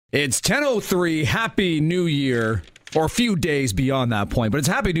It's 10:03. Happy New Year. Or a few days beyond that point. But it's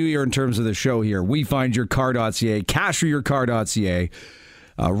Happy New Year in terms of the show here. WeFindYourCar.ca, CashForYourCar.ca.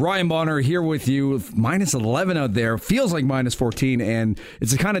 Ryan Bonner here with you. Minus 11 out there. Feels like minus 14. And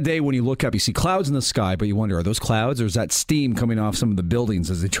it's the kind of day when you look up, you see clouds in the sky, but you wonder, are those clouds or is that steam coming off some of the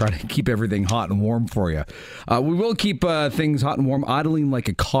buildings as they try to keep everything hot and warm for you? We will keep things hot and warm, idling like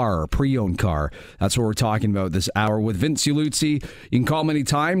a car, a pre-owned car. That's what we're talking about this hour with Vince Uluzzi. You can call him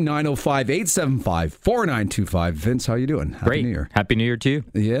anytime, 905-875-4925. Vince, how you doing? Happy New Year. Happy New Year to you.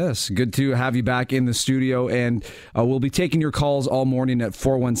 Yes, good to have you back in the studio. And we'll be taking your calls all morning at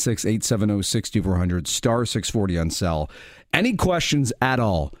 416-870-6400, star 640 on cell. Any questions at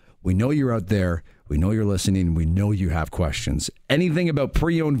all? We know you're out there. We know you're listening. We know you have questions. Anything about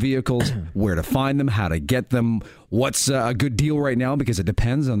pre-owned vehicles, where to find them, how to get them, what's a good deal right now, because it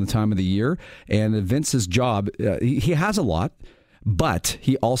depends on the time of the year. And Vince's job, he has a lot, but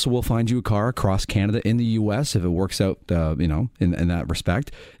he also will find you a car across Canada, in the U.S., if it works out, in that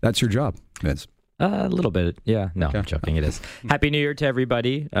respect. That's your job, Vince. A little bit, yeah. No, okay. I'm joking. It is. Happy New Year to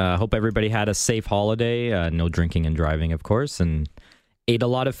everybody. Hope everybody had a safe holiday. No drinking and driving, of course, and ate a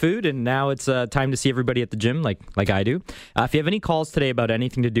lot of food. And now it's time to see everybody at the gym, like I do. If you have any calls today about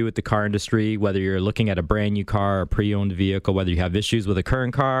anything to do with the car industry, whether you're looking at a brand new car, a pre-owned vehicle, whether you have issues with a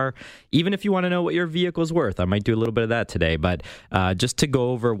current car, even if you want to know what your vehicle's worth, I might do a little bit of that today. But just to go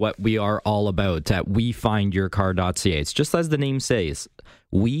over what we are all about at WeFindYourCar.ca, it's just as the name says.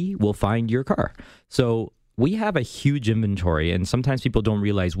 We will find your car. So we have a huge inventory, and sometimes people don't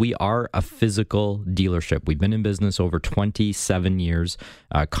realize we are a physical dealership. We've been in business over 27 years.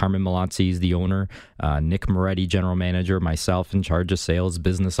 Carmen Malazzi is the owner, Nick Moretti, general manager, myself in charge of sales,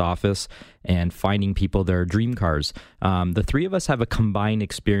 business office, and finding people their dream cars. The three of us have a combined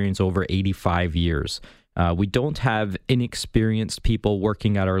experience over 85 years. We don't have inexperienced people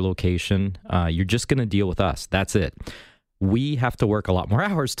working at our location. You're just going to deal with us. That's it. We have to work a lot more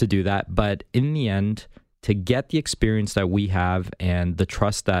hours to do that, but in the end, to get the experience that we have and the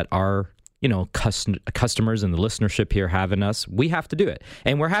trust that our customers and the listenership here have in us, we have to do it,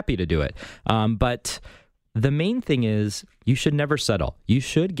 and we're happy to do it. But the main thing is you should never settle. You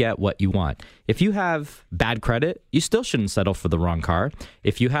should get what you want. If you have bad credit, you still shouldn't settle for the wrong car.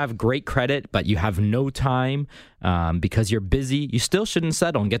 If you have great credit but you have no time because you're busy, you still shouldn't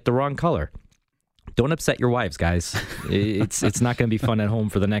settle and get the wrong color. Don't upset your wives, guys. It's not going to be fun at home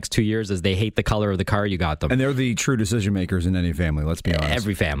for the next 2 years as they hate the color of the car you got them. And they're the true decision makers in any family, let's be honest.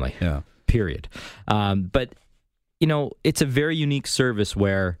 Every family. Yeah. Period. But, it's a very unique service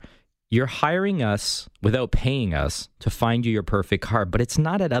where you're hiring us without paying us to find you your perfect car, but it's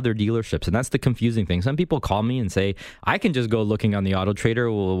not at other dealerships, and that's the confusing thing. Some people call me and say, I can just go looking on the Auto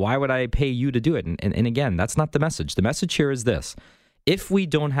Trader. Well, why would I pay you to do it? And again, that's not the message. The message here is this. If we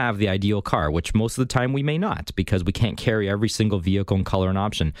don't have the ideal car, which most of the time we may not because we can't carry every single vehicle and color and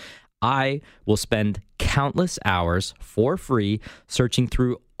option, I will spend countless hours for free searching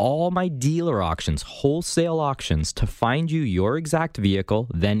through all my dealer auctions, wholesale auctions, to find you your exact vehicle,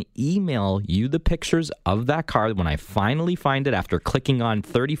 then email you the pictures of that car when I finally find it after clicking on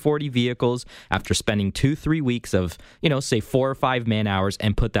 30, 40 vehicles, after spending 2-3 weeks of, say 4 or 5 man hours,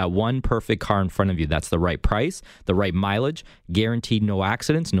 and put that one perfect car in front of you. That's the right price, the right mileage, guaranteed no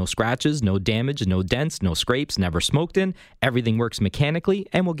accidents, no scratches, no damage, no dents, no scrapes, never smoked in, everything works mechanically,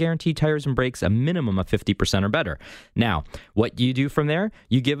 and will guarantee tires and brakes a minimum of 50% or better. Now, what you do from there,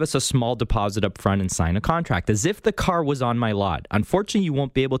 you give us a small deposit up front and sign a contract as if the car was on my lot. Unfortunately, you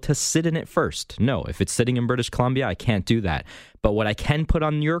won't be able to sit in it first. No, if it's sitting in British Columbia, I can't do that. But what I can put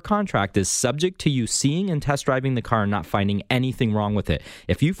on your contract is subject to you seeing and test driving the car and not finding anything wrong with it.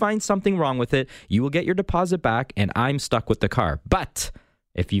 If you find something wrong with it, you will get your deposit back and I'm stuck with the car. But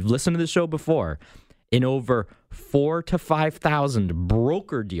if you've listened to the show before, in over 4,000 to 5,000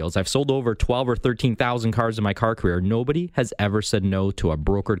 broker deals, I've sold over 12 or 13,000 cars in my car career. Nobody has ever said no to a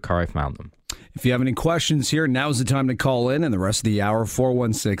brokered car. I found them. If you have any questions here, now's the time to call in. And the rest of the hour,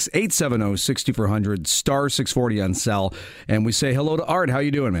 416-870-6400, star 640 on cell. And we say hello to Art. How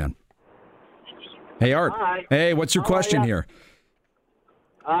you doing, man? Hey, Art. Hi. Hey, what's your question here?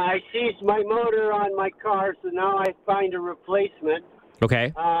 I seized my motor on my car, so now I find a replacement.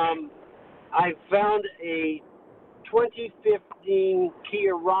 Okay. I found a 2015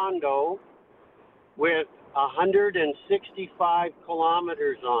 Kia Rondo with 165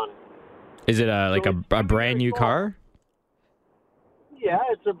 kilometers on it. Is it a brand new car? Yeah,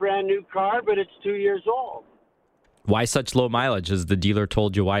 it's a brand new car, but it's 2 years old. Why such low mileage? Has the dealer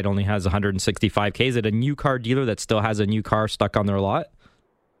told you why it only has 165K? Is it a new car dealer that still has a new car stuck on their lot?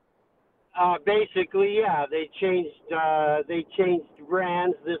 Basically, yeah, they changed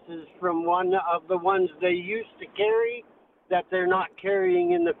brands. This is from one of the ones they used to carry that they're not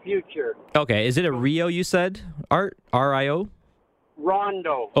carrying in the future. Okay, is it a Rio you said, Art? R-I-O?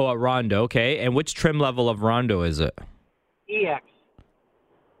 Rondo. Oh, a Rondo, okay. And which trim level of Rondo is it? EX.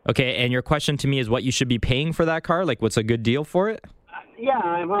 Okay, and your question to me is what you should be paying for that car? Like, what's a good deal for it? Yeah,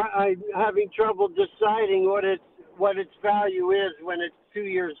 I'm having trouble deciding what its value is when it's 2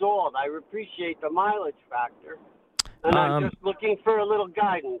 years old. I appreciate the mileage factor, and I'm just looking for a little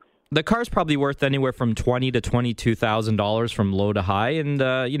guidance. The car's probably worth anywhere from $20,000 to $22,000 from low to high, and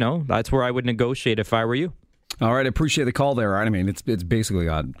that's where I would negotiate if I were you. All right, I appreciate the call there. I mean, it's basically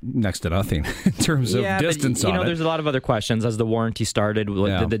next to nothing in terms of distance on it. There's a lot of other questions. As the warranty started,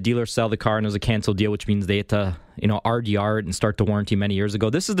 did the dealer sell the car and it was a canceled deal, which means they had to, RDR it and start the warranty many years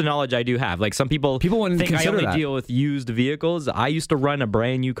ago. This is the knowledge I do have. Like some people wouldn't think I only that. deal with used vehicles. I used to run a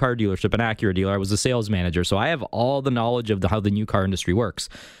brand new car dealership, an Acura dealer. I was a sales manager, so I have all the knowledge of how the new car industry works.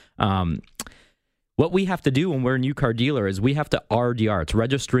 What we have to do when we're a new car dealer is we have to RDR. It's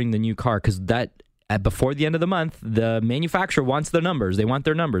registering the new car because before the end of the month, the manufacturer wants their numbers. They want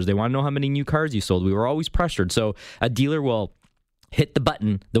their numbers. They want to know how many new cars you sold. We were always pressured. So a dealer will hit the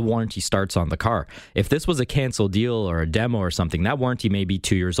button, the warranty starts on the car. If this was a canceled deal or a demo or something, that warranty may be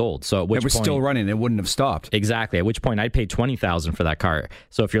 2 years old. So at which point, still running. It wouldn't have stopped. Exactly. At which point I'd pay $20,000 for that car.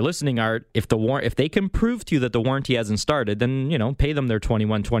 So if you're listening, Art, if they can prove to you that the warranty hasn't started, then pay them their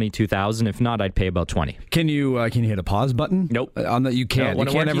 $22,000. If not, I'd pay about $20,000. Can you hit a pause button? Nope. On that you can't. When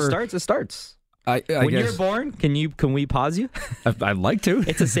a warranty starts, it starts. I when guess. You're born, can we pause you? I'd like to.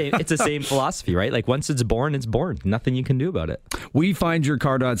 It's the same philosophy, right? Like once it's born, it's born. Nothing you can do about it.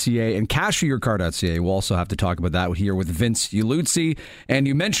 WeFindYourCar.ca and CashForYourCar.ca. We'll also have to talk about that here with Vince Uluzzi. And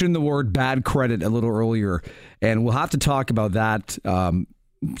you mentioned the word bad credit a little earlier, and we'll have to talk about that.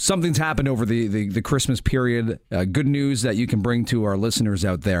 Something's happened over the Christmas period. Good news that you can bring to our listeners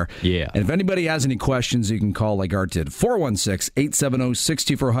out there. Yeah. And if anybody has any questions, you can call like Art did,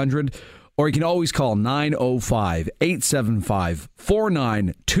 416-870-6400. Or you can always call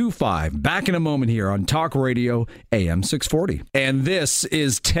 905-875-4925. Back in a moment here on Talk Radio AM 640. And this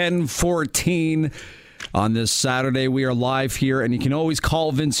is 1014 on this Saturday. We are live here, and you can always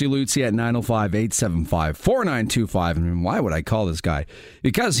call Vince Uluzzi at 905-875-4925. And why would I call this guy?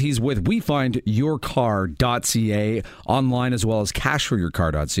 Because he's with WeFindYourCar.ca online as well as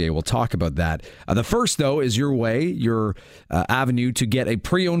CashForYourCar.ca. We'll talk about that. The first, though, is your avenue to get a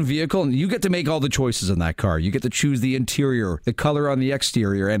pre-owned vehicle, and you get to make all the choices in that car. You get to choose the interior, the color on the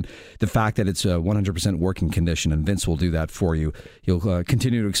exterior, and the fact that it's a 100% working condition, and Vince will do that for you. He'll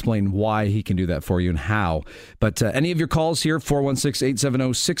continue to explain why he can do that for you and how. But any of your calls here,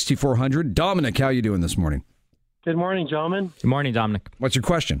 416-870-6400. Dominic, how are you doing this morning? Good morning, gentlemen. Good morning, Dominic. What's your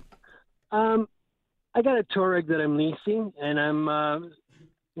question? I got a Touareg that I'm leasing, and I'm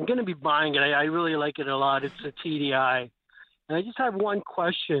going to be buying it. I really like it a lot. It's a TDI. And I just have one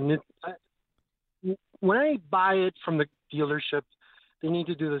question. When I buy it from the dealership, they need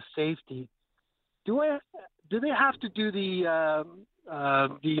to do the safety. Do they have to do the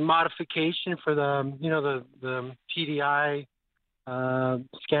modification for the TDI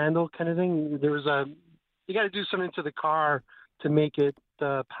scandal kind of thing? You got to do something to the car to make it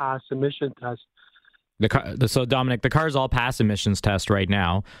pass emission test. So Dominic, the cars all pass emissions test right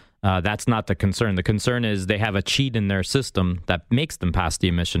now. That's not the concern. The concern is they have a cheat in their system that makes them pass the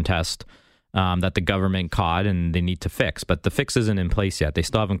emission test that the government caught and they need to fix. But the fix isn't in place yet. They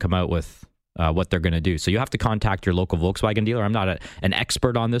still haven't come out with what they're going to do. So you have to contact your local Volkswagen dealer. I'm not an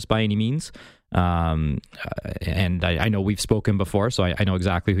expert on this by any means. And I know we've spoken before, so I know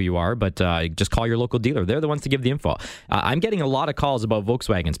exactly who you are, but just call your local dealer. They're the ones to give the info. I'm getting a lot of calls about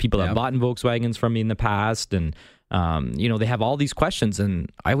Volkswagens. People have bought in Volkswagens from me in the past, and they have all these questions,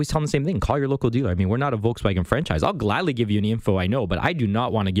 and I always tell them the same thing. Call your local dealer. I mean, we're not a Volkswagen franchise. I'll gladly give you any info I know, but I do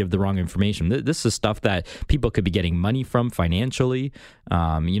not want to give the wrong information. This is stuff that people could be getting money from financially,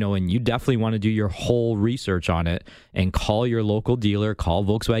 and you definitely want to do your whole research on it and call your local dealer, call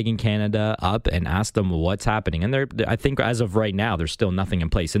Volkswagen Canada up and ask them what's happening. And I think as of right now, there's still nothing in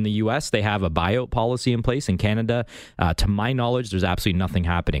place. In the U.S., they have a buyout policy in place. In Canada, to my knowledge, there's absolutely nothing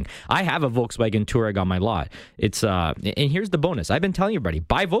happening. I have a Volkswagen Touareg on my lot. And here's the bonus. I've been telling everybody,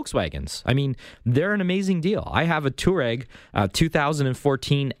 buy Volkswagens. I mean, they're an amazing deal. I have a Touareg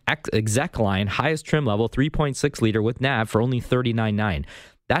 2014 exec line, highest trim level, 3.6 liter with nav for only $39,900.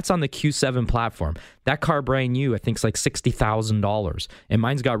 That's on the Q7 platform. That car brand new, I think, is like $60,000, and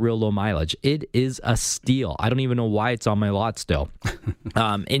mine's got real low mileage. It is a steal. I don't even know why it's on my lot still.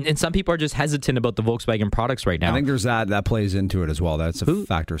 And some people are just hesitant about the Volkswagen products right now. I think there's that plays into it as well. That's a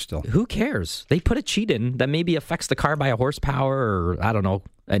factor still. Who cares? They put a cheat in that maybe affects the car by a horsepower or, I don't know,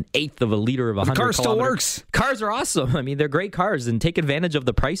 an eighth of a liter of 100 kilometers. The car still works. Cars are awesome. I mean, they're great cars, and take advantage of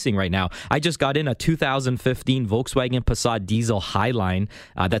the pricing right now. I just got in a 2015 Volkswagen Passat diesel Highline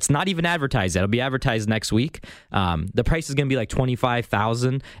that's not even advertised yet. It'll be advertised next week. The price is going to be like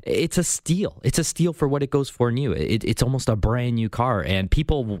 $25,000. It's a steal. It's a steal for what it goes for new. It's almost a brand new car, and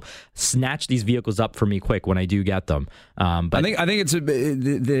people snatch these vehicles up for me quick when I do get them. But I think it's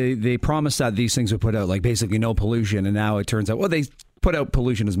they promised that these things would put out like basically no pollution, and now it turns out they put out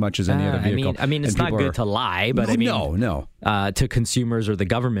pollution as much as any other vehicle. I mean, it's not good to lie, but no. To consumers or the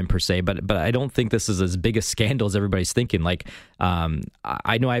government per se. But I don't think this is as big a scandal as everybody's thinking. Like,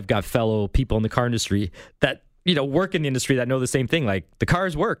 I know I've got fellow people in the car industry that work in the industry that know the same thing. Like, the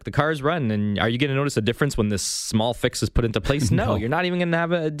cars work, the cars run, and are you going to notice a difference when this small fix is put into place? No, you're not even going to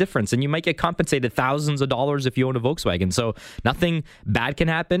have a difference, and you might get compensated thousands of dollars if you own a Volkswagen. So nothing bad can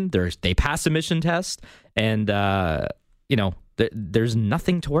happen. They pass emission test, and there's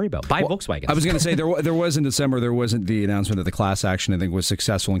nothing to worry about. Buy Volkswagen. I was going to say, there was in December, there wasn't the announcement that the class action, I think, was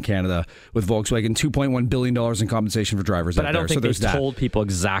successful in Canada with Volkswagen, $2.1 billion in compensation for drivers but out I don't there. think they've told people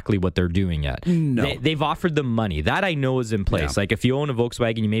exactly what they're doing yet. No. They've offered them money. That I know is in place. Yeah. Like, if you own a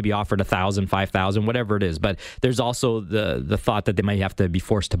Volkswagen, you may be offered $1,000, $5,000, whatever it is. But there's also the thought that they might have to be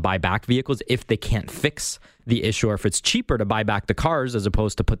forced to buy back vehicles if they can't fix the issue, or if it's cheaper to buy back the cars as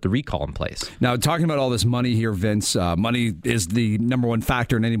opposed to put the recall in place. Now, talking about all this money here, Vince, money is the number one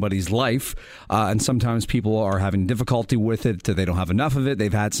factor in anybody's life, and sometimes people are having difficulty with it. They don't have enough of it.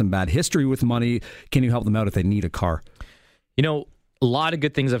 They've had some bad history with money. Can you help them out if they need a car? A lot of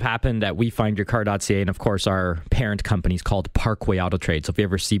good things have happened at WeFindYourCar.ca, and of course our parent company is called Parkway Auto Trade. So if you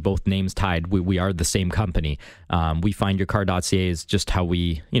ever see both names tied, we are the same company. WeFindYourCar.ca is just how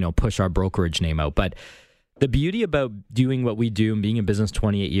we push our brokerage name out. But the beauty about doing what we do and being in business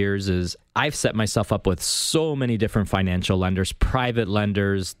 28 years is I've set myself up with so many different financial lenders, private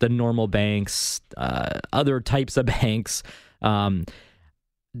lenders, the normal banks, other types of banks. I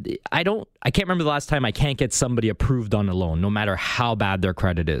can't remember the last time I can't get somebody approved on a loan, no matter how bad their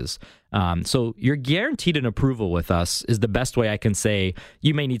credit is. So you're guaranteed an approval with us is the best way I can say.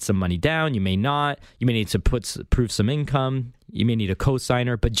 You may need some money down, you may not. You may need to prove some income. You may need a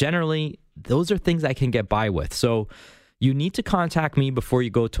co-signer, but generally those are things I can get by with. So you need to contact me before you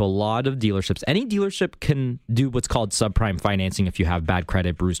go to a lot of dealerships. Any dealership can do what's called subprime financing if you have bad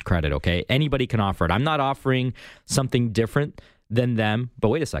credit, bruised credit, okay? Anybody can offer it. I'm not offering something different than them, but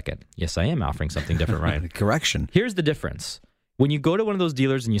wait a second. Yes, I am offering something different, Ryan. Correction. Here's the difference. When you go to one of those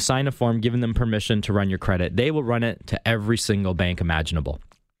dealers and you sign a form giving them permission to run your credit, they will run it to every single bank imaginable.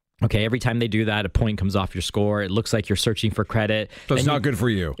 Okay, every time they do that, a point comes off your score. It looks like you're searching for credit. So it's not good for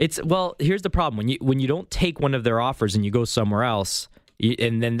you. Here's the problem. When you don't take one of their offers and you go somewhere else,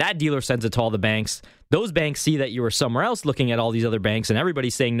 and then that dealer sends it to all the banks, those banks see that you were somewhere else looking at all these other banks, and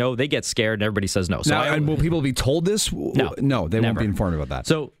everybody's saying no, they get scared, and everybody says no. So and will people be told this? No, they won't be informed about that.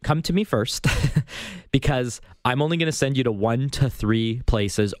 So come to me first, because I'm only going to send you to 1 to 3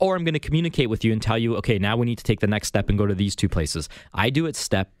 places, or I'm going to communicate with you and tell you, okay, now we need to take the next step and go to these 2 places. I do it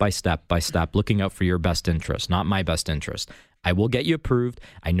step by step by step, looking out for your best interest, not my best interest. I will get you approved.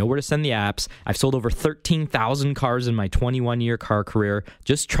 I know where to send the apps. I've sold over 13,000 cars in my 21-year car career.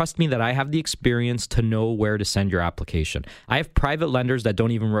 Just trust me that I have the experience to know where to send your application. I have private lenders that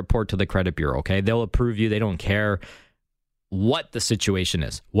don't even report to the credit bureau, okay? They'll approve you. They don't care what the situation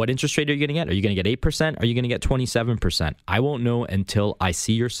is. What interest rate are you going to get? Are you going to get 8%? Are you going to get 27%? I won't know until I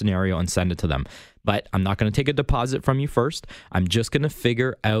see your scenario and send it to them. But I'm not going to take a deposit from you first. I'm just going to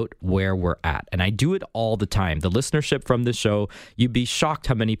figure out where we're at. And I do it all the time. The listenership from this show, you'd be shocked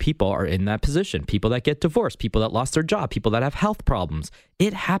how many people are in that position. People that get divorced, people that lost their job, people that have health problems.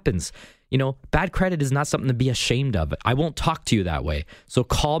 It happens. Bad credit is not something to be ashamed of. I won't talk to you that way. So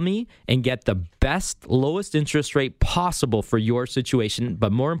call me and get the best, lowest interest rate possible for your situation,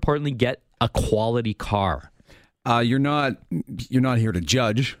 but more importantly, get a quality car. You're not here to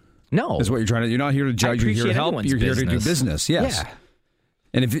judge. No. Is what you're trying to. You're not here to judge. You're here to help. You're here to do business. Yes. Yeah.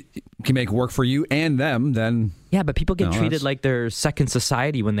 And if it can make it work for you and them, then... Yeah, but people get treated like they're second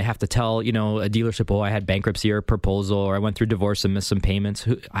society when they have to tell, a dealership, I had bankruptcy or a proposal, or I went through divorce and missed some payments.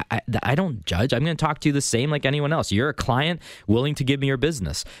 I don't judge. I'm going to talk to you the same like anyone else. You're a client willing to give me your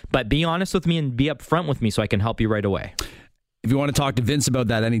business. But be honest with me and be upfront with me so I can help you right away. If you want to talk to Vince about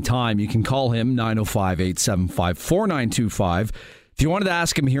that anytime, you can call him 905-875-4925. If you wanted to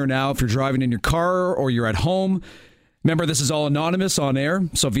ask him here now, if you're driving in your car or you're at home, remember, this is all anonymous on air,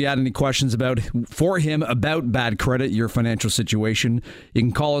 so if you had any questions for him about bad credit, your financial situation, you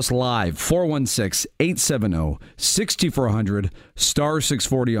can call us live, 416-870-6400, star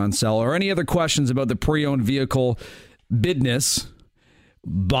 640 on cell, or any other questions about the pre-owned vehicle business.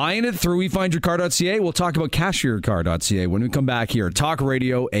 Buying it through WeFindYourCar.ca. We'll talk about CashForYourCar.ca when we come back here. Talk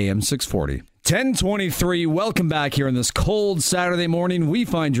Radio AM 640. 10:23. Welcome back here on this cold Saturday morning.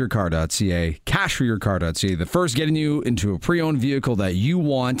 WeFindYourCar.ca, CashForYourCar.ca. The first, getting you into a pre-owned vehicle that you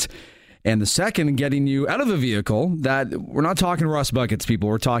want, and the second, getting you out of a vehicle that, we're not talking rust buckets, people.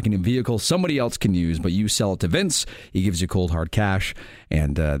 We're talking a vehicle somebody else can use, but you sell it to Vince. He gives you cold, hard cash,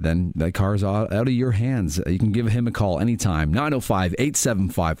 and then the car's out of your hands. You can give him a call anytime,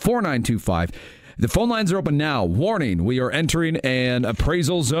 905-875-4925. The phone lines are open now. Warning, we are entering an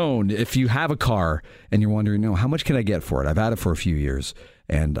appraisal zone. If you have a car and you're wondering, how much can I get for it? I've had it for a few years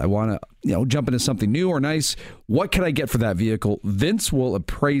and I want to, jump into something new or nice. What can I get for that vehicle? Vince will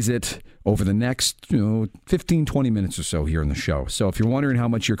appraise it over the next 15, 20 minutes or so here in the show. So if you're wondering how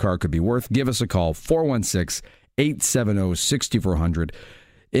much your car could be worth, give us a call, 416-870-6400.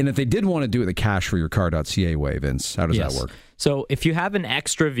 And if they did want to do it the CashForYourCar.ca way, Vince, how does that work? So if you have an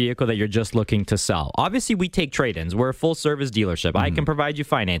extra vehicle that you're just looking to sell, obviously we take trade-ins. We're a full-service dealership. I can provide you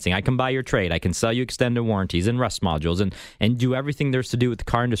financing. I can buy your trade. I can sell you extended warranties and rust modules and do everything there's to do with the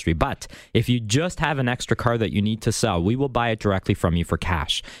car industry. But if you just have an extra car that you need to sell, we will buy it directly from you for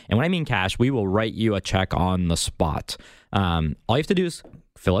cash. And when I mean cash, we will write you a check on the spot. All you have to do is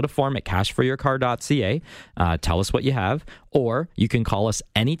fill out a form at cashforyourcar.ca. Tell us what you have, or you can call us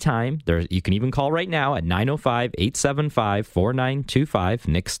anytime. You can even call right now at 905-875-4925.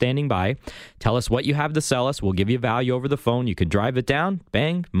 Nick's standing by. Tell us what you have to sell us. We'll give you value over the phone. You can drive it down,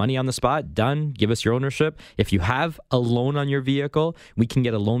 bang, money on the spot, done. Give us your ownership. If you have a loan on your vehicle, we can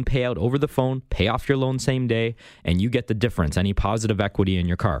get a loan payout over the phone, pay off your loan same day, and you get the difference, any positive equity in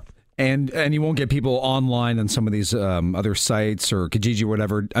your car. And you won't get people online on some of these other sites or Kijiji or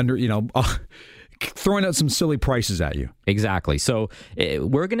whatever throwing out some silly prices at you. Exactly. So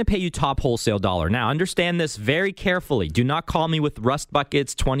we're going to pay you top wholesale dollar. Now, understand this very carefully. Do not call me with rust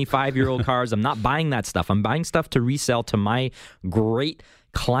buckets, 25-year-old cars. I'm not buying that stuff. I'm buying stuff to resell to my great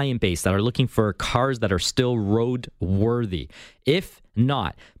client base that are looking for cars that are still road worthy. If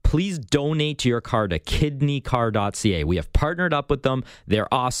not, please donate to your car to kidneycar.ca. We have partnered up with them. They're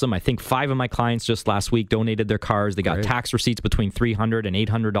awesome. I think 5 of my clients just last week donated their cars. They got tax receipts between $300 and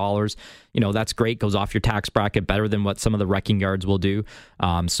 $800. That's great. Goes off your tax bracket better than what some of the wrecking yards will do.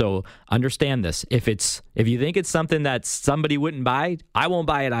 So understand this. If you think it's something that somebody wouldn't buy, I won't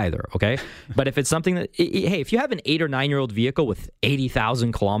buy it either. Okay. But if it's something that, hey, if you have an 8 or 9-year-old vehicle with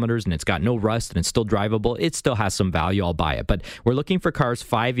 80,000 kilometers and it's got no rust and it's still drivable, it still has some value. I'll buy it. But we're looking for cars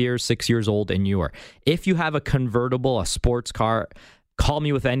 5 years, 6 years old and newer. If you have a convertible, a sports car, call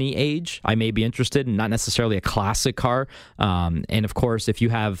me with any age. I may be interested in not necessarily a classic car. And of course, if you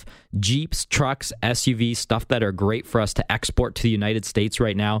have Jeeps, trucks, SUVs, stuff that are great for us to export to the United States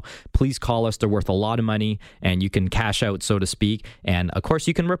right now, please call us. They're worth a lot of money and you can cash out, so to speak. And of course,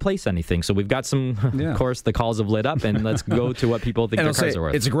 you can replace anything. So we've got some, of course, the calls have lit up and let's go to what people think their cars are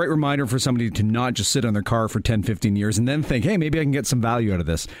worth. It's a great reminder for somebody to not just sit on their car for 10, 15 years and then think, hey, maybe I can get some value out of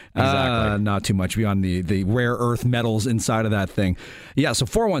this. Exactly. Not too much beyond the rare earth metals inside of that thing. Yeah, so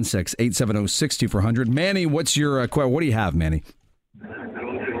 416-870-6400. Manny, what's your what do you have, Manny?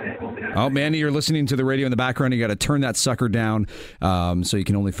 Oh, Manny, you're listening to the radio in the background. You got to turn that sucker down so you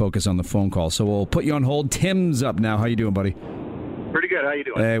can only focus on the phone call. So we'll put you on hold. Tim's up now. How you doing, buddy? Pretty good. How you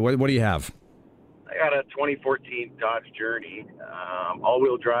doing? Hey, what do you have? I got a 2014 Dodge Journey,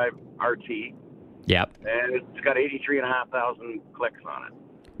 all-wheel drive RT. Yep. And it's got 83,500 clicks on it.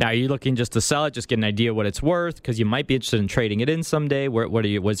 Now, are you looking just to sell it, just get an idea what it's worth? Because you might be interested in trading it in someday.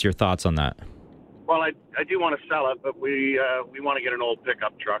 What's your thoughts on that? Well, I do want to sell it, but we want to get an old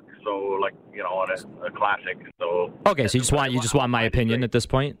pickup truck, so a classic. So okay, so you just want my opinion at this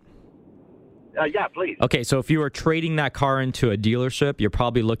point? Yeah, please. Okay, so if you were trading that car into a dealership, you're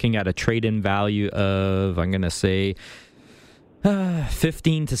probably looking at a trade-in value of, I'm going to say,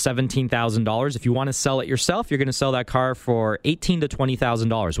 $15,000 to $17,000. If you want to sell it yourself, you're going to sell that car for $18,000 to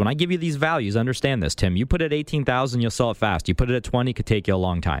 $20,000. When I give you these values, understand this, Tim. You put it at $18,000, you'll sell it fast. You put it at $20,000, it could take you a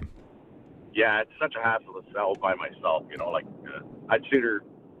long time. Yeah, it's such a hassle to sell by myself. I'd sooner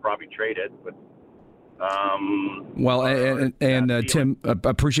probably trade it, but. Tim,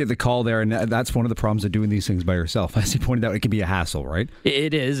 appreciate the call there, and that's one of the problems of doing these things by yourself. As you pointed out, it can be a hassle, right?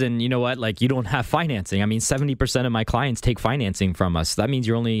 It is, and you know what? You don't have financing. I mean, 70% of my clients take financing from us. That means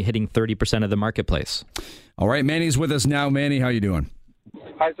you're only hitting 30% of the marketplace. All right, Manny's with us now. Manny, how you doing?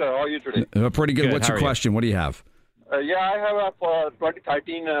 Hi, sir. How are you today? Pretty good. What's your question? What do you have? I have a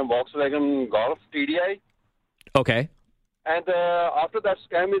 2013 Volkswagen Golf TDI. Okay. And after that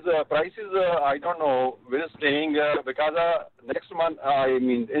scam is prices, I don't know, will staying because next month,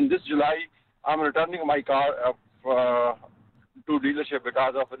 in this July, I'm returning my car to dealership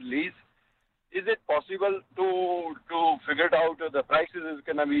because of lease. Is it possible to figure it out the prices is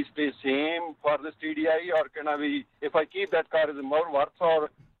going to be stay same for this TDI, or can I be, if I keep that car, is it more worth or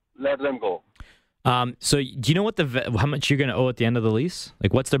let them go? So do you know how much you're going to owe at the end of the lease?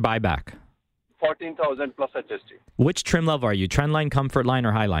 Like, what's their buyback? 14,000 plus HST. Which trim level are you? Trendline, Comfort Line,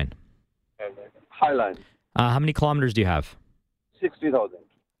 or Highline? Highline. How many kilometers do you have? 60,000.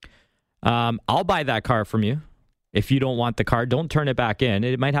 I'll buy that car from you. If you don't want the car, don't turn it back in.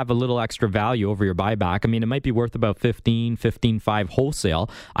 It might have a little extra value over your buyback. I mean, it might be worth about $15,500 wholesale.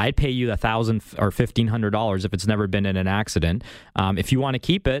 I'd pay you $1,000 or $1,500 if it's never been in an accident. If you want to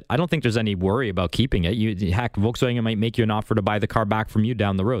keep it, I don't think there's any worry about keeping it. Heck, Volkswagen might make you an offer to buy the car back from you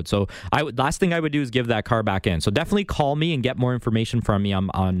down the road. So last thing I would do is give that car back in. So definitely call me and get more information from me on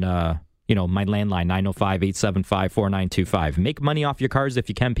my landline, 905-875-4925. Make money off your cars if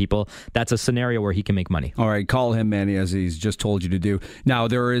you can, people. That's a scenario where he can make money. All right, call him, Manny, as he's just told you to do. Now,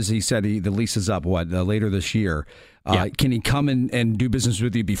 he said the lease is up, later this year. Can he come and do business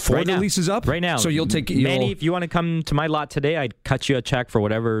with you before the lease is up? Right now. So Manny, if you want to come to my lot today, I'd cut you a check for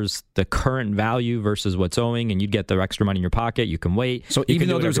whatever's the current value versus what's owing, and you'd get the extra money in your pocket. You can wait. So even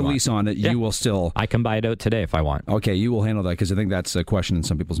though there's a lease on it, you will still... I can buy it out today if I want. Okay, you will handle that, because I think that's a question in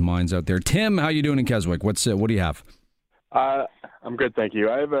some people's minds out there. Tim, how you doing in Keswick? What do you have? I'm good, thank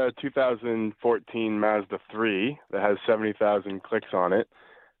you. I have a 2014 Mazda 3 that has 70,000 clicks on it.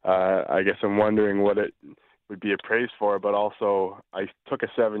 I guess I'm wondering what it would be appraised for, but also I took a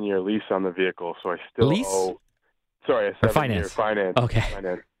 7-year lease on the vehicle, so I still owe... Sorry, a 7-year finance. Okay.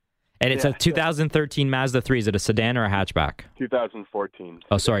 Finance. And it's a 2013 Mazda 3. Is it a sedan or a hatchback? 2014.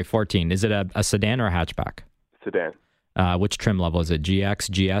 Oh, sorry, 14. Is it a sedan or a hatchback? Sedan. Which trim level is it? GX,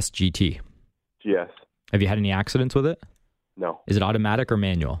 GS, GT? GS. Have you had any accidents with it? No. Is it automatic or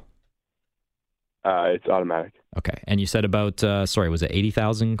manual? It's automatic. Okay. And you said about, was it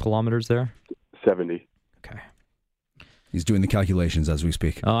 80,000 kilometers there? 70. Okay. He's doing the calculations as we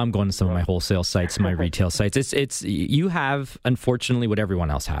speak. Oh, I'm going to some of my wholesale sites, my retail sites. You have, unfortunately, what everyone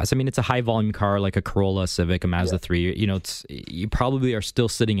else has. I mean, it's a high volume car like a Corolla, Civic, a Mazda 3. You probably are still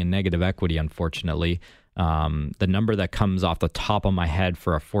sitting in negative equity, unfortunately. The number that comes off the top of my head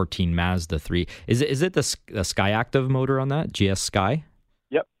for a 14 Mazda 3, is it the Sky Active motor on that? GS Sky?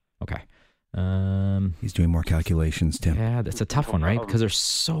 Yep. Okay. He's doing more calculations, Tim. Yeah, that's a tough one, right? Because there's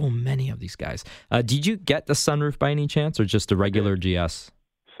so many of these guys. Did you get the sunroof by any chance, or just a regular GS?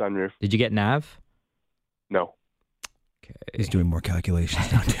 Sunroof. Did you get nav? No. Okay. He's doing more calculations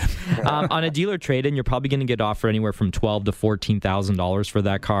now, Tim. On a dealer trade-in, you're probably going to get offered anywhere from $12,000 to $14,000 for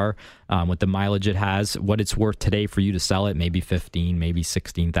that car. With the mileage it has, what it's worth today for you to sell it, maybe $15,000, maybe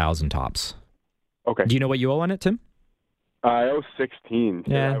 $16,000 tops. Okay. Do you know what you owe on it, Tim? I owe 16.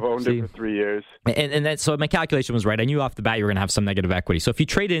 Yeah, I've owned it for 3 years. And that, so my calculation was right. I knew off the bat you were going to have some negative equity. So if you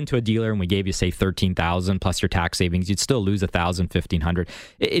traded into a dealer and we gave you, say, $13,000 plus your tax savings, you'd still lose $1,000,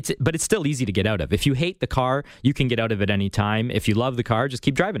 $1,500. But it's still easy to get out of. If you hate the car, you can get out of it any time. If you love the car, just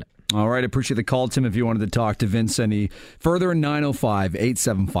keep driving it. All right. I appreciate the call, Tim. If you wanted to talk to Vince any further,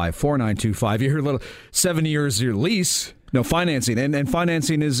 905-875-4925. You heard a little 7 years your lease. No, financing. And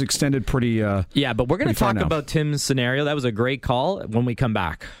financing is extended pretty yeah, but we're going to talk about Tim's scenario. That was a great call when we come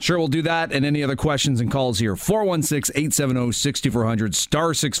back. Sure, we'll do that. And any other questions and calls here, 416-870-6400,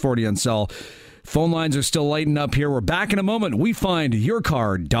 star 640 on cell. Phone lines are still lighting up here. We're back in a moment. We find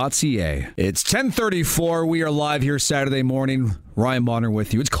yourcar.ca. It's 10:34. We are live here Saturday morning. Ryan Bonner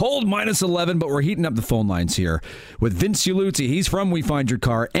with you. It's cold, -11, but we're heating up the phone lines here with Vince Uluzzi. He's from We Find Your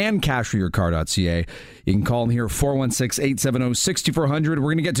Car and cashforyourcar.ca. You can call him here, 416-870-6400. We're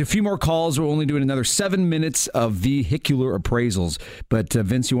going to get to a few more calls. We're only doing another 7 minutes of vehicular appraisals. But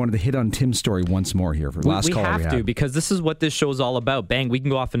Vince, you wanted to hit on Tim's story once more here for the last call we have to, because this is what this show is all about. Bang, we can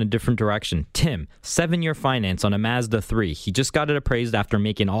go off in a different direction. Tim, 7-year finance on a Mazda 3. He just got it appraised after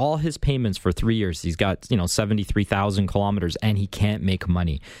making all his payments for 3 years. He's got 73,000 kilometers, and he can't make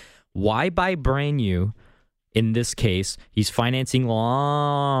money. Why buy brand new? In this case, he's financing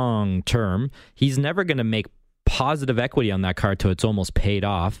long term. He's never going to make positive equity on that car till it's almost paid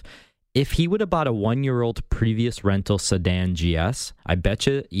off. If he would have bought a 1-year-old previous rental sedan GS, I bet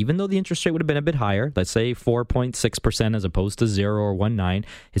you, even though the interest rate would have been a bit higher, let's say 4.6% as opposed to 0 or 1.9,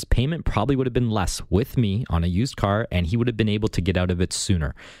 his payment probably would have been less with me on a used car, and he would have been able to get out of it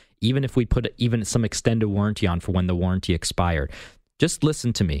sooner. even if we put even some extended warranty on for when the warranty expired. Just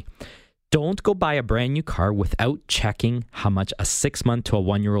listen to me. Don't go buy a brand new car without checking how much a 6-month to a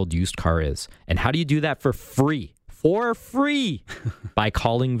 1-year-old used car is. And how do you do that for free? For free by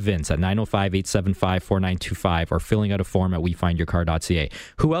calling Vince at 905-875-4925 or filling out a form at wefindyourcar.ca.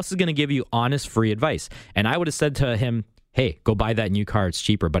 Who else is going to give you honest, free advice? And I would have said to him, hey, go buy that new car. It's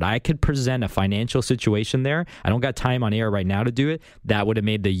cheaper. But I could present a financial situation there. I don't got time on air right now to do it. That would have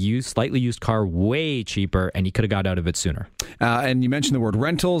made the slightly used car way cheaper, and he could have got out of it sooner. And you mentioned the word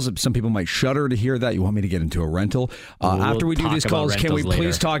rentals. Some people might shudder to hear that. You want me to get into a rental? After we do these calls, can we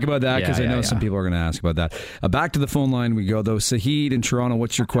please talk about that? Because I know some people are going to ask about that. Back to the phone line we go, though. Sahid in Toronto,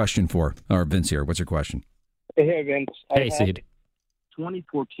 what's your question for? Or Vince here, what's your question? Hey, Vince. Hey, Sahid.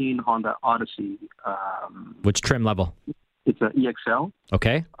 2014 Honda Odyssey. Which trim level? It's an EXL.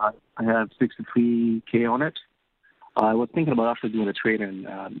 Okay. I have 63K on it. I was thinking about actually doing a trade-in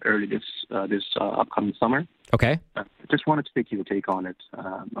early this upcoming summer. Okay. Just wanted to take your take on it.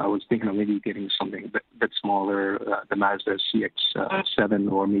 I was thinking of maybe getting something a bit smaller, the Mazda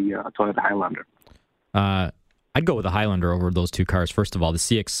CX-7 or maybe a Toyota Highlander. I'd go with the Highlander over those two cars. First of all, the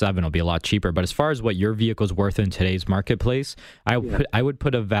CX-7 will be a lot cheaper. But as far as what your vehicle's worth in today's marketplace, I would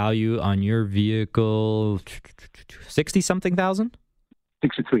put a value on your vehicle 60-something thousand?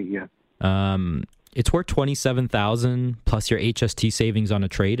 63, yeah. It's worth $27,000 plus your HST savings on a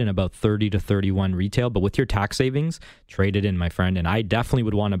trade and about 30 to 31 retail. But with your tax savings, trade it in, my friend. And I definitely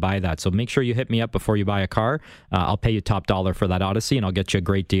would want to buy that. So make sure you hit me up before you buy a car. I'll pay you top dollar for that Odyssey, and I'll get you a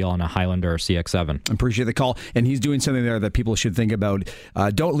great deal on a Highlander or CX-7. I appreciate the call. And he's doing something there that people should think about.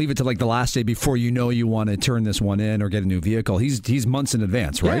 Don't leave it to like the last day before you know you want to turn this one in or get a new vehicle. He's months in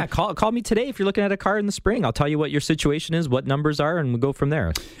advance, right? Yeah, call me today if you're looking at a car in the spring. I'll tell you what your situation is, what numbers are, and we'll go from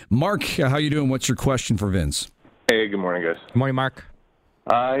there. Mark, how you doing? What's your question for Vince? Hey, good morning, guys. Good morning, Mark.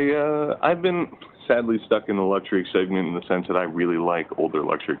 I've been sadly stuck in the luxury segment in the sense that I really like older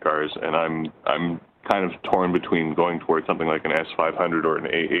luxury cars, and I'm kind of torn between going towards something like an S500 or an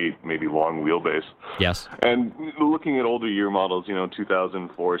A8, maybe long wheelbase. Yes. And looking at older year models, 2004s,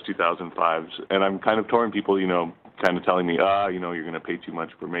 2005s, and I'm kind of torn. People, kind of telling me, you're going to pay too much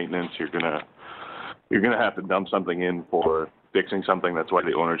for maintenance. You're going to have to dump something in for fixing something. That's why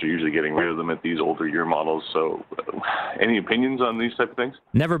the owners are usually getting rid of them at these older year models. So any opinions on these type of things?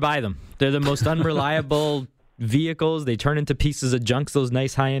 Never buy them. They're the most unreliable vehicles. They turn into pieces of junk, those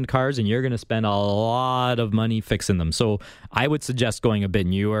nice high-end cars, and you're going to spend a lot of money fixing them. So I would suggest going a bit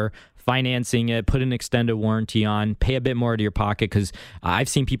newer, financing it, put an extended warranty on, pay a bit more to your pocket, because I've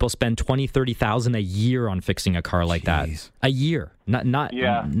seen people spend $20,000-$30,000 a year on fixing a car like that. A year, not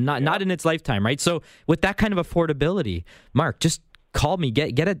in its lifetime, right? So with that kind of affordability, Mark, just call me,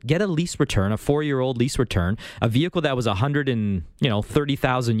 get a lease return, a 4-year-old lease return, a vehicle that was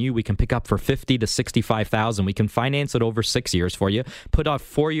 $130,000 we can pick up for $50,000 to $65,000. We can finance it over 6 years for you, put a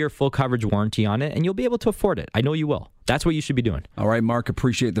 4-year full coverage warranty on it, and you'll be able to afford it. I know you will. That's what you should be doing. All right, Mark,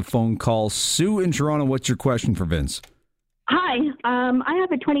 appreciate the phone call. Sue in Toronto, what's your question for Vince? Hi, I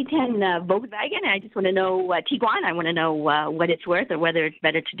have a 2010 Volkswagen, and I just want to know Tiguan. I want to know what it's worth or whether it's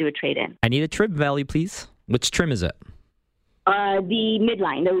better to do a trade-in. I need a trim value, please. Which trim is it? The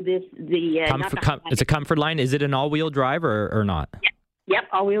midline. No, it's a comfort line. Is it an all-wheel drive or not? Yep,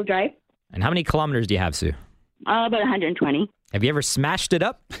 all-wheel drive. And how many kilometers do you have, Sue? About 120. Have you ever smashed it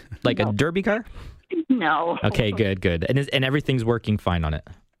up like a derby car? No. Okay, good. And everything's working fine on it?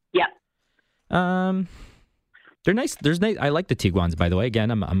 Yep. They're nice. I like the Tiguans, by the way. Again,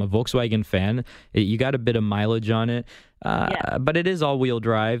 I'm a Volkswagen fan. You got a bit of mileage on it. But it is all-wheel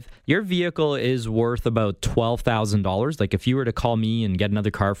drive. Your vehicle is worth about $12,000. Like if you were to call me and get another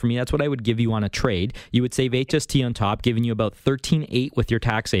car for me, that's what I would give you on a trade. You would save HST on top, giving you about $13,800 with your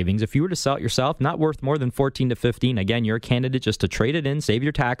tax savings. If you were to sell it yourself, not worth more than $14,000 to $15,000. Again, you're a candidate just to trade it in, save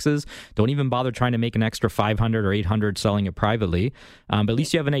your taxes. Don't even bother trying to make an extra $500 or $800 selling it privately. But at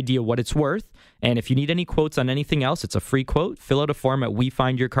least you have an idea what it's worth. And if you need any quotes on anything else, it's a free quote. Fill out a form at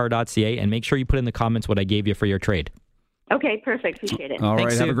wefindyourcar.ca and make sure you put in the comments what I gave you for your trade. Okay, perfect. Appreciate it. All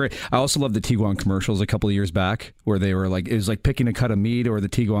right, have a great. I also love the Tiguan commercials a couple of years back where they were like, it was like picking a cut of meat, or the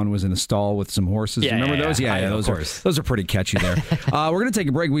Tiguan was in a stall with some horses. Remember those? Yeah, those are pretty catchy there. We're going to take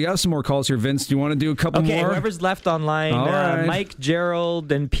a break. We have some more calls here. Vince, do you want to do a couple more? Okay, whoever's left online, right. Mike,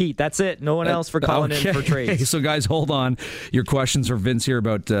 Gerald, and Pete. That's it. No one else for calling in for trades. So guys, hold on. Your questions for Vince here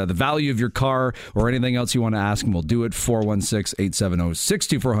about the value of your car or anything else you want to ask him. We'll do it.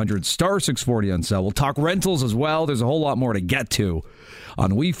 416-870-6400, star 640 on cell. We'll talk rentals as well. There's a whole lot more to get to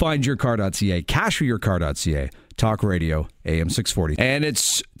on wefindyourcar.ca, cashforyourcar.ca. Talk Radio, AM 640. And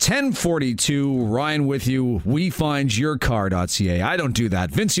it's 10:42. Ryan with you. WeFindYourCar.ca. I don't do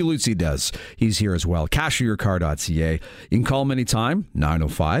that. Vince Luzzi does. He's here as well. CashForYourCar.ca. You can call him anytime,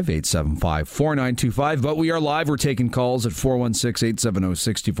 905-875-4925. But we are live. We're taking calls at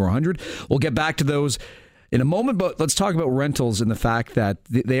 416-870-6400. We'll get back to those in a moment, but let's talk about rentals and the fact that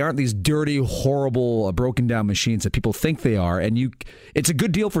they aren't these dirty, horrible, broken down machines that people think they are. And it's a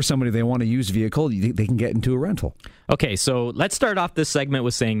good deal for somebody. They want a used vehicle. They can get into a rental. Okay, so let's start off this segment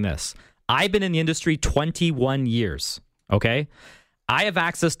with saying this. I've been in the industry 21 years, okay? I have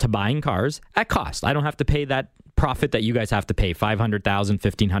access to buying cars at cost. I don't have to pay that profit that you guys have to pay, $500,000,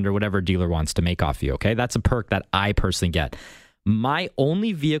 $1,500, whatever dealer wants to make off you, okay? That's a perk that I personally get. My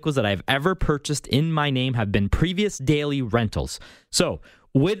only vehicles that I've ever purchased in my name have been previous daily rentals. So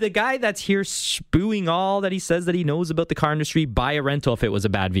with the guy that's here spewing all that he says that he knows about the car industry, buy a rental if it was a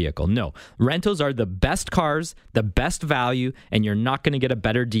bad vehicle. No, rentals are the best cars, the best value, and you're not going to get a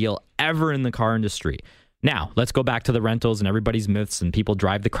better deal ever in the car industry. Now, let's go back to the rentals and everybody's myths, and people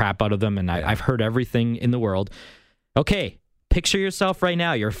drive the crap out of them, and I've heard everything in the world. Okay. Picture yourself right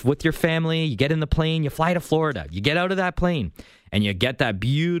now. You're with your family. You get in the plane. You fly to Florida. You get out of that plane, and you get that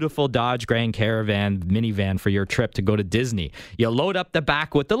beautiful Dodge Grand Caravan minivan for your trip to go to Disney. You load up the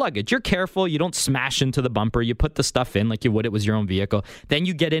back with the luggage. You're careful. You don't smash into the bumper. You put the stuff in like you would it was your own vehicle. Then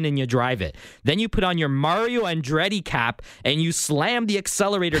you get in and you drive it. Then you put on your Mario Andretti cap, and you slam the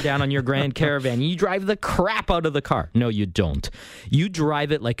accelerator down on your Grand Caravan. You drive the crap out of the car. No, you don't. You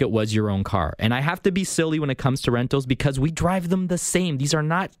drive it like it was your own car. And I have to be silly when it comes to rentals because we drive them the same. These are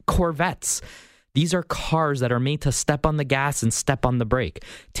not Corvettes. These are cars that are made to step on the gas and step on the brake.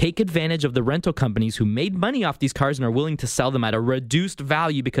 Take advantage of the rental companies who made money off these cars and are willing to sell them at a reduced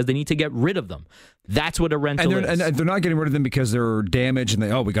value because they need to get rid of them. That's what a rental is. And they're not getting rid of them because they're damaged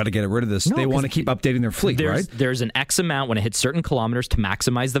and we got to get rid of this. No, they want to keep updating their fleet, right? There's an X amount when it hits certain kilometers to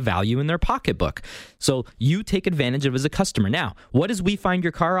maximize the value in their pocketbook. So you take advantage of it as a customer. Now, what does We Find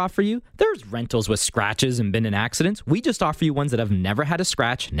Your Car offer you? There's rentals with scratches and been in accidents. We just offer you ones that have never had a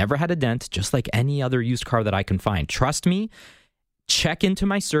scratch, never had a dent, just like any other used car that I can find. Trust me. Check into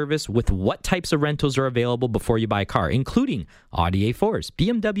my service with what types of rentals are available before you buy a car, including Audi A4s,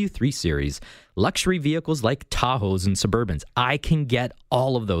 BMW 3 Series, luxury vehicles like Tahoes and Suburbans. I can get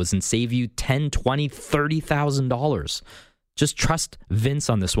all of those and save you $10,000, $20,000, $30,000. Just trust Vince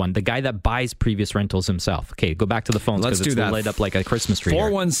on this one, the guy that buys previous rentals himself. Okay, go back to the phones because it's lit up like a Christmas tree.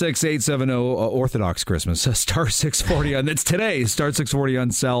 416-870 Orthodox Christmas. Star 640 on it's today. Star 640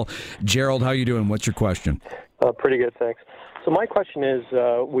 on cell. Gerald, how you doing? What's your question? Pretty good, thanks. So my question is,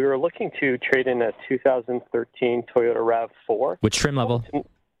 we were looking to trade in a 2013 Toyota RAV4. Which trim level?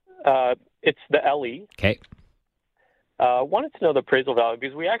 It's the LE. Okay. Wanted to know the appraisal value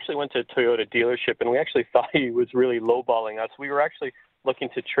because we actually went to a Toyota dealership and we actually thought he was really lowballing us. We were actually looking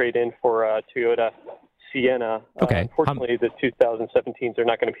to trade in for a Toyota Sienna. Okay. Unfortunately, the 2017s are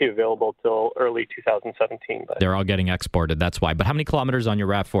not going to be available till early 2017. But they're all getting exported. That's why. But how many kilometers on your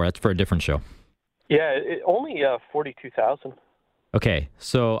RAV4? That's for a different show. Yeah, only 42,000. Okay,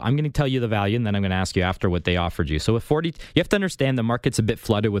 so I'm going to tell you the value, and then I'm going to ask you after what they offered you. So with 40, you have to understand the market's a bit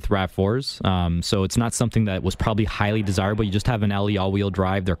flooded with RAV4s, so it's not something that was probably highly desirable. You just have an LE all-wheel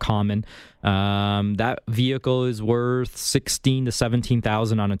drive; they're common. That vehicle is worth $16,000 to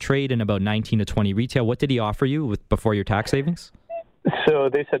 $17,000 on a trade, and about $19,000 to $20,000 retail. What did he offer you before your tax savings? So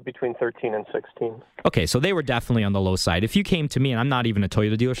they said between 13 and 16. Okay, so they were definitely on the low side. If you came to me, and I'm not even a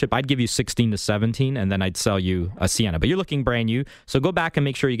Toyota dealership, I'd give you 16 to 17, and then I'd sell you a Sienna. But you're looking brand new, so go back and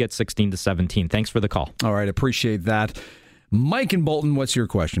make sure you get 16 to 17. Thanks for the call. All right, appreciate that. Mike in Bolton, what's your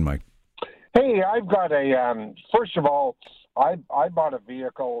question, Mike? Hey, I've got a, first of all, I bought a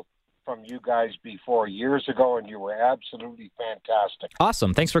vehicle from you guys before years ago, and you were absolutely fantastic.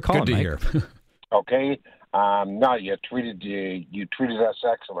 Awesome. Thanks for calling, Good to Mike. hear. Okay? No, you treated us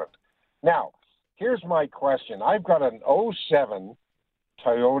excellent. Now, here's my question. I've got an 07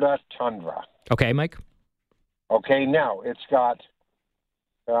 Toyota Tundra. Okay, Mike. Okay, now it's got,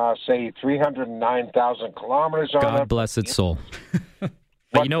 say, 309,000 kilometers on it. God bless its soul.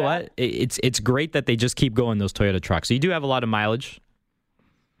 But you know what? It's great that they just keep going, those Toyota trucks. So you do have a lot of mileage.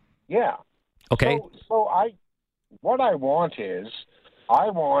 Yeah. Okay. So what I want is, I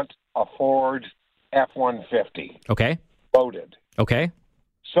want a Ford F-150. Okay. Loaded. Okay.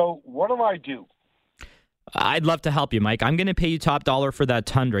 So what do I do? I'd love to help you, Mike. I'm going to pay you top dollar for that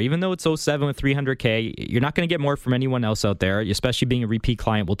Tundra. Even though it's 07 with 300K, you're not going to get more from anyone else out there, especially being a repeat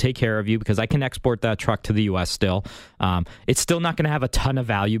client. We'll take care of you because I can export that truck to the U.S. still. It's still not going to have a ton of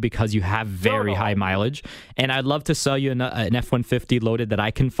value because you have very high mileage. And I'd love to sell you an F-150 loaded that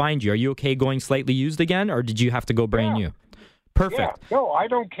I can find you. Are you okay going slightly used again, or did you have to go brand new? Perfect. Yeah. No, I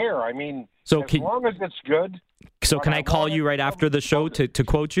don't care. I mean, so as long as it's good. So can I call you right after the show to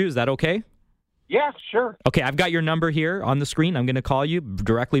quote you? Is that okay? Yeah, sure. Okay, I've got your number here on the screen. I'm going to call you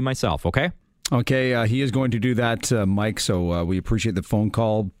directly myself, okay? Okay, he is going to do that, Mike, so we appreciate the phone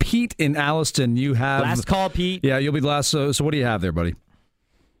call. Pete in Alliston, you have... Last call, Pete. Yeah, you'll be last. So what do you have there, buddy?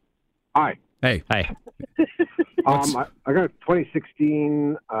 Hi. Hey. Hi. I got a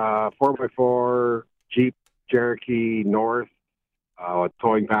 2016 4x4 Jeep Cherokee North,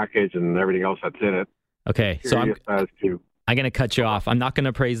 towing package and everything else that's in it. Okay, so I'm going to cut you off. I'm not going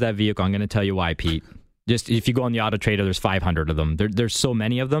to praise that vehicle. I'm going to tell you why, Pete. Just if you go on the Auto Trader, there's 500 of them. There's so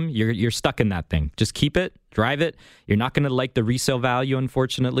many of them. You're stuck in that thing. Just keep it, drive it. You're not going to like the resale value,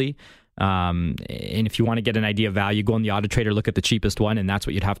 unfortunately. And if you want to get an idea of value, go on the Auto Trader, look at the cheapest one, and that's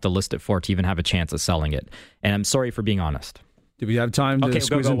what you'd have to list it for to even have a chance of selling it. And I'm sorry for being honest. Do we have time to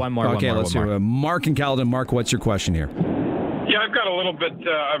squeeze in? One more. Let's do Mark in Caledon. Mark, what's your question here? Yeah, I've got a little bit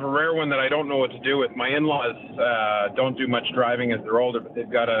of a rare one that I don't know what to do with. My in-laws don't do much driving as they're older, but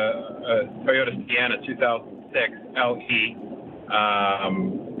they've got a Toyota Sienna 2006 LE,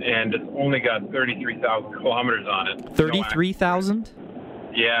 and it's only got 33,000 kilometers on it. 33,000?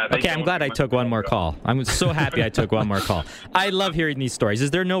 Yeah. Okay, I'm glad I took one more call. I'm so happy I took one more call. I love hearing these stories.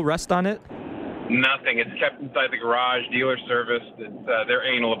 Is there no rust on it? Nothing. It's kept inside the garage, dealer serviced. They're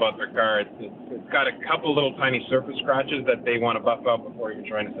anal about their car. It's got a couple little tiny surface scratches that they want to buff out before you're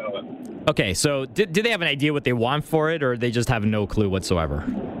trying to sell it. Okay, so do they have an idea what they want for it, or they just have no clue whatsoever?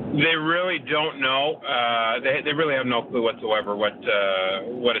 They really don't know. They really have no clue whatsoever what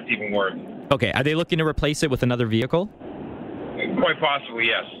it's even worth. Okay, are they looking to replace it with another vehicle? Quite possibly,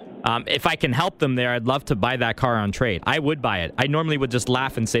 yes. If I can help them there, I'd love to buy that car on trade. I would buy it. I normally would just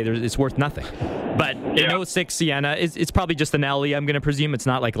laugh and say it's worth nothing. But an 06 Sienna, it's probably just an LE, I'm going to presume. It's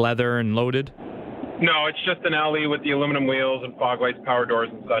not like leather and loaded. No, it's just an LE with the aluminum wheels and fog lights, power doors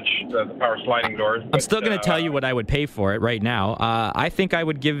and such, the power sliding doors. I'm still going to tell you what I would pay for it right now. I think I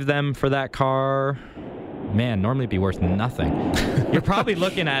would give them for that car, normally it'd be worth nothing. You're probably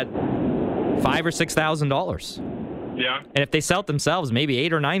looking at $5,000 or $6,000. Yeah. And if they sell it themselves, maybe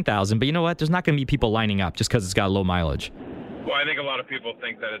 $8,000 or $9,000. But you know what? There's not going to be people lining up just because it's got low mileage. Well, I think a lot of people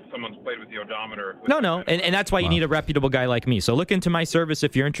think that someone's played with the odometer. No. And that's why you need a reputable guy like me. So look into my service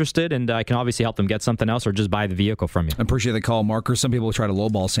if you're interested, and I can obviously help them get something else or just buy the vehicle from you. I appreciate the call, Marker. Some people try to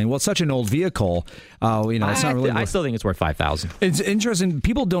lowball saying, well, it's such an old vehicle. It's not really. I still think it's worth $5,000. It's interesting.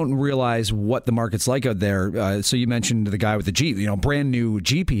 People don't realize what the market's like out there. So you mentioned the guy with the Jeep, brand new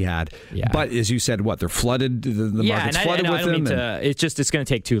Jeep he had. Yeah. But as you said, they're flooded. The market's flooded with them. It's going to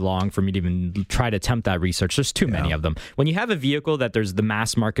take too long for me to even try to attempt that research. There's too many of them. When you have a vehicle that there's the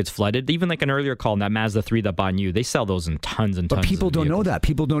mass market's flooded, even like an earlier call in that Mazda 3 that bought new, they sell those in tons and tons. But people don't know that.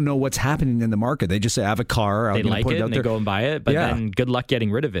 People don't know what's happening in the market. They just say, I have a car. They like it and they go and buy it, but then good luck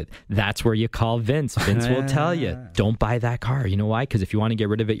getting rid of it. That's where you call Vince. Vince will tell you, don't buy that car. You know why? Because if you want to get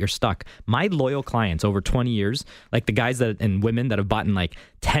rid of it, you're stuck. My loyal clients over 20 years, like the guys and women that have bought like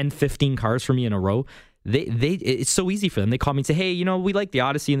 10, 15 cars from me in a row, it's so easy for them. They call me and say, hey, we like the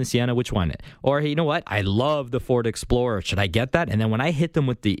Odyssey and the Sienna, which one? Or, hey, you know what? I love the Ford Explorer. Should I get that? And then when I hit them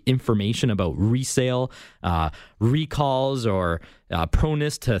with the information about resale, recalls, or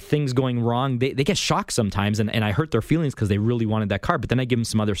proneness to things going wrong, they get shocked sometimes, and I hurt their feelings because they really wanted that car. But then I give them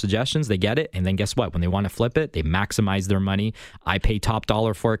some other suggestions, they get it, and then guess what? When they want to flip it, they maximize their money. I pay top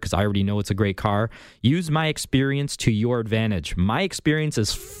dollar for it because I already know it's a great car. Use my experience to your advantage. My experience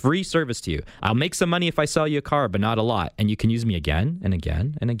is free service to you. I'll make some money if I sell you a car, but not a lot, and you can use me again and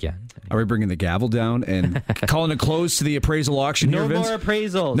again and again. Are we bringing the gavel down and calling a close to the appraisal auction here, Vince? No more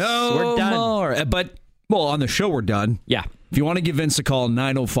appraisals. No we're done. more. But, on the show, we're done. Yeah. If you want to give Vince a call,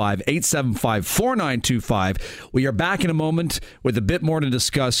 905-875-4925. We are back in a moment with a bit more to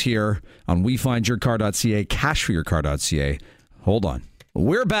discuss here on WeFindYourCar.ca, CashForYourCar.ca. Hold on.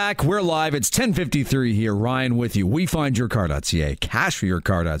 We're back. We're live. It's 10:53 here. Ryan with you. WeFindYourCar.ca,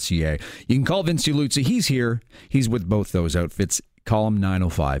 CashForYourCar.ca. You can call Vince DeLuzzi. He's here. He's with both those outfits. Call him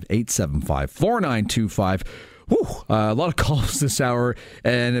 905-875-4925. A lot of calls this hour,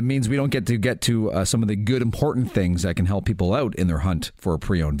 and it means we don't get to some of the good, important things that can help people out in their hunt for a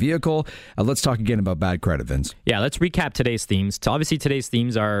pre-owned vehicle. Let's talk again about bad credit, Vince. Yeah, let's recap today's themes. Obviously, today's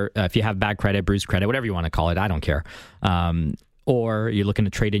themes are if you have bad credit, bruised credit, whatever you want to call it. I don't care. or you're looking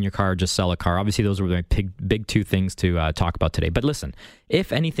to trade in your car or just sell a car. Obviously, those were my big two things to talk about today. But listen,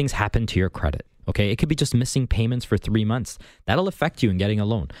 if anything's happened to your credit, okay, it could be just missing payments for 3 months. That'll affect you in getting a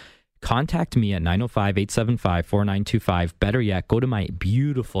loan. Contact me at 905-875-4925. Better yet, go to my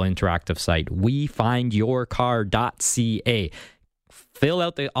beautiful interactive site, wefindyourcar.ca. Fill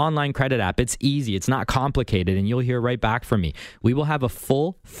out the online credit app. It's easy. It's not complicated, and you'll hear right back from me. We will have a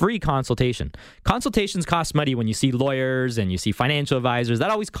full free consultation. Consultations cost money when you see lawyers and you see financial advisors. That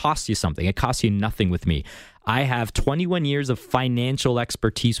always costs you something. It costs you nothing with me. I have 21 years of financial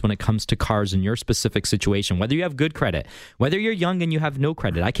expertise when it comes to cars in your specific situation. Whether you have good credit, whether you're young and you have no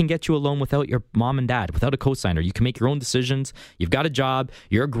credit, I can get you a loan without your mom and dad, without a cosigner. You can make your own decisions. You've got a job.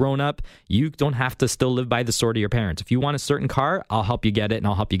 You're a grown-up. You don't have to still live by the sword of your parents. If you want a certain car, I'll help you get it, and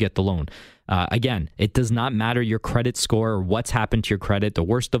I'll help you get the loan. Again, it does not matter your credit score or what's happened to your credit. The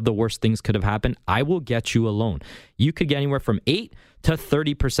worst of the worst things could have happened. I will get you a loan. You could get anywhere from 8 to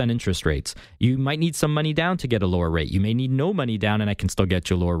 30% interest rates. You might need some money down to get a lower rate. You may need no money down, and I can still get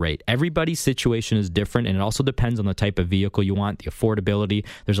you a lower rate. Everybody's situation is different, and it also depends on the type of vehicle you want, the affordability.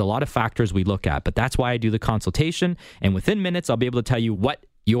 There's a lot of factors we look at, but that's why I do the consultation, and within minutes, I'll be able to tell you what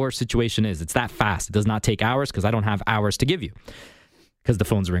your situation is. It's that fast. It does not take hours because I don't have hours to give you, because the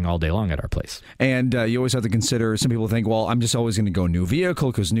phones ring all day long at our place. And you always have to consider, some people think, well, I'm just always going to go new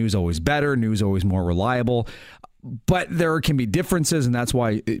vehicle because new is always better, new is always more reliable. But there can be differences, and that's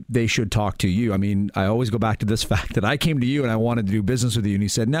why they should talk to you. I mean, I always go back to this fact that I came to you and I wanted to do business with you, and you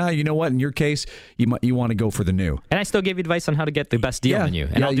said, "No, you know what? In your case, you want to go for the new." And I still gave you advice on how to get the best deal on you,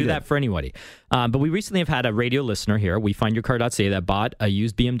 and I'll do that for anybody. But we recently have had a radio listener here, wefindyourcar.ca, that bought a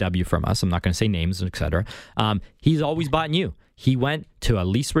used BMW from us. I'm not going to say names, etc. He's always bought new. He went to a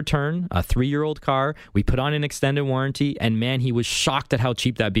lease return, a 3-year-old car. We put on an extended warranty, and man, he was shocked at how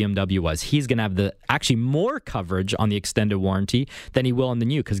cheap that BMW was. He's going to have actually more coverage on the extended warranty than he will on the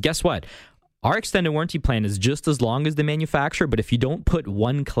new, because guess what? Our extended warranty plan is just as long as the manufacturer, but if you don't put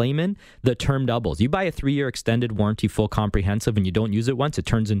one claim in, the term doubles. You buy a 3-year extended warranty full comprehensive and you don't use it once, it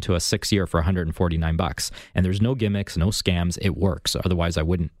turns into a 6-year for $149. And there's no gimmicks, no scams. It works. Otherwise, I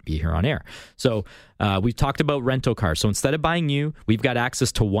wouldn't be here on air. So we've talked about rental cars. So instead of buying new, we've got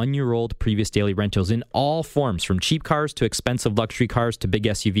access to 1-year-old previous daily rentals in all forms, from cheap cars to expensive luxury cars to big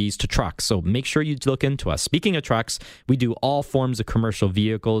SUVs to trucks. So make sure you look into us. Speaking of trucks, we do all forms of commercial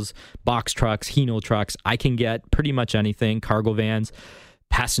vehicles, box trucks, Hino trucks. I can get pretty much anything, cargo vans,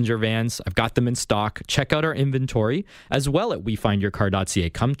 passenger vans. I've got them in stock. Check out our inventory as well at wefindyourcar.ca.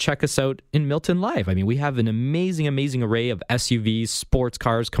 Come check us out in Milton Live. I mean, we have an amazing, amazing array of SUVs, sports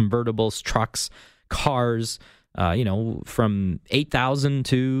cars, convertibles, trucks, cars, from $8,000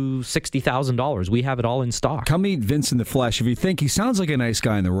 to $60,000. We have it all in stock. Come meet Vince in the flesh. If you think he sounds like a nice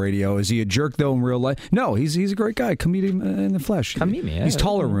guy on the radio, is he a jerk though in real life? No, he's a great guy. Come meet him in the flesh. Come meet me. He's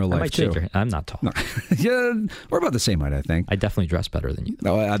taller in real life too. I'm not tall. No. Yeah, we're about the same height, I think. I definitely dress better than you.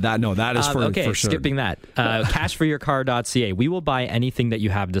 That is for okay. For sure. Skipping that. Cashforyourcar.ca. We will buy anything that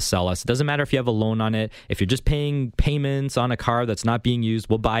you have to sell us. It doesn't matter if you have a loan on it. If you're just paying payments on a car that's not being used,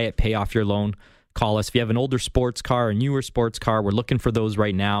 we'll buy it, pay off your loan. Call us. If you have an older sports car, a newer sports car, we're looking for those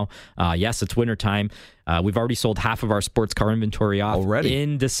right now. Yes, it's wintertime. We've already sold half of our sports car inventory off already.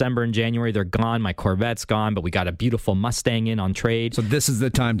 In December and January. They're gone. My Corvette's gone, but we got a beautiful Mustang in on trade. So this is the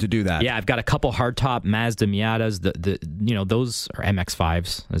time to do that. Yeah, I've got a couple hardtop Mazda Miatas. Those are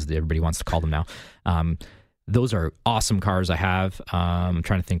MX-5s, as everybody wants to call them now. Those are awesome cars I have. I'm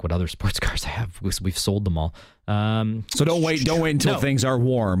trying to think what other sports cars I have. We've sold them all. So don't wait until things are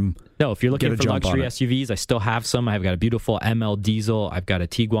warm. No, if you're looking for luxury SUVs, I still have some. I've got a beautiful ML diesel. I've got a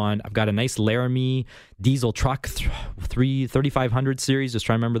Tiguan. I've got a nice Laramie diesel truck, 3500 series. Just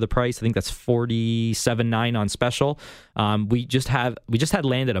trying to remember the price. I think that's $47,900 on special. We just had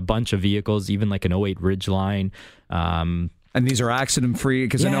landed a bunch of vehicles, even like an 08 Ridgeline. And these are accident-free?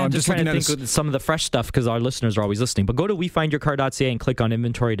 Because I know I'm just looking at some of the fresh stuff because our listeners are always listening. But go to wefindyourcar.ca and click on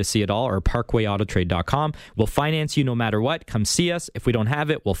inventory to see it all, or parkwayautotrade.com. We'll finance you no matter what. Come see us. If we don't have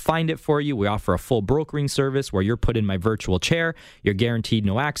it, we'll find it for you. We offer a full brokering service where you're put in my virtual chair. You're guaranteed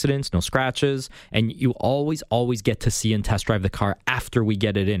no accidents, no scratches, and you always get to see and test drive the car after we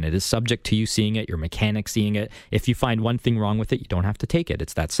get it in. It is subject to you seeing it, your mechanic seeing it. If you find one thing wrong with it, you don't have to take it.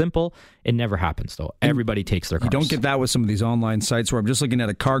 It's that simple. It never happens, though. Everybody takes their cars. You don't get that with some of these online sites where I'm just looking at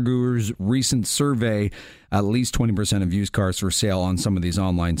a Car Guru's recent survey. At least 20% of used cars for sale on some of these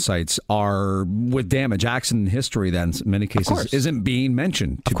online sites are with damage, accident history that in many cases isn't being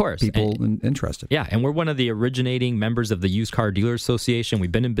mentioned to people interested. Yeah, and we're one of the originating members of the Used Car Dealer Association.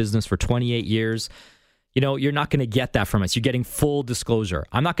 We've been in business for 28 years. you're not going to get that from us. You're getting full disclosure.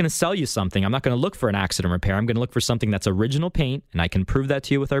 I'm not going to sell you something. I'm not going to look for an accident repair. I'm going to look for something that's original paint, and I can prove that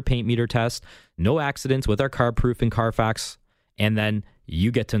to you with our paint meter test. No accidents with our CarProof and Carfax. And then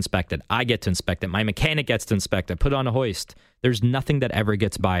you get to inspect it. I get to inspect it. My mechanic gets to inspect it. Put on a hoist. There's nothing that ever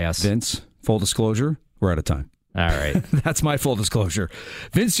gets by us. Vince, full disclosure, we're out of time. All right. That's my full disclosure.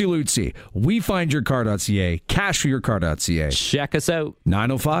 Vince Iuluzzi, WeFindYourCar.ca, CashForYourCar.ca. Check us out.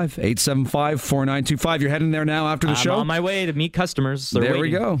 905-875-4925. You're heading there now after the show? I'm on my way to meet customers. There we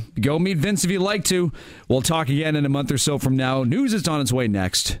go. Go meet Vince if you'd like to. We'll talk again in a month or so from now. News is on its way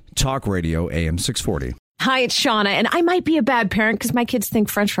next. Talk Radio AM 640. Hi, it's Shauna, and I might be a bad parent because my kids think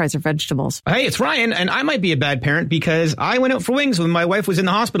French fries are vegetables. Hey, it's Ryan, and I might be a bad parent because I went out for wings when my wife was in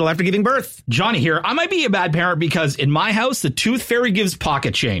the hospital after giving birth. Johnny here. I might be a bad parent because in my house, the tooth fairy gives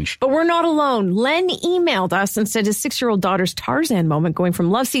pocket change. But we're not alone. Len emailed us and said his 6-year-old daughter's Tarzan moment going from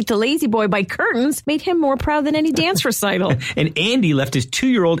love seat to lazy boy by curtains made him more proud than any dance recital. And Andy left his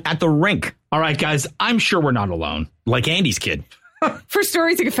 2-year-old at the rink. All right, guys, I'm sure we're not alone. Like Andy's kid. For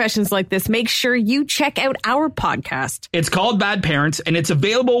stories and confessions like this, make sure you check out our podcast. It's called Bad Parents, and it's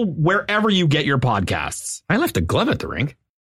available wherever you get your podcasts. I left a glove at the rink.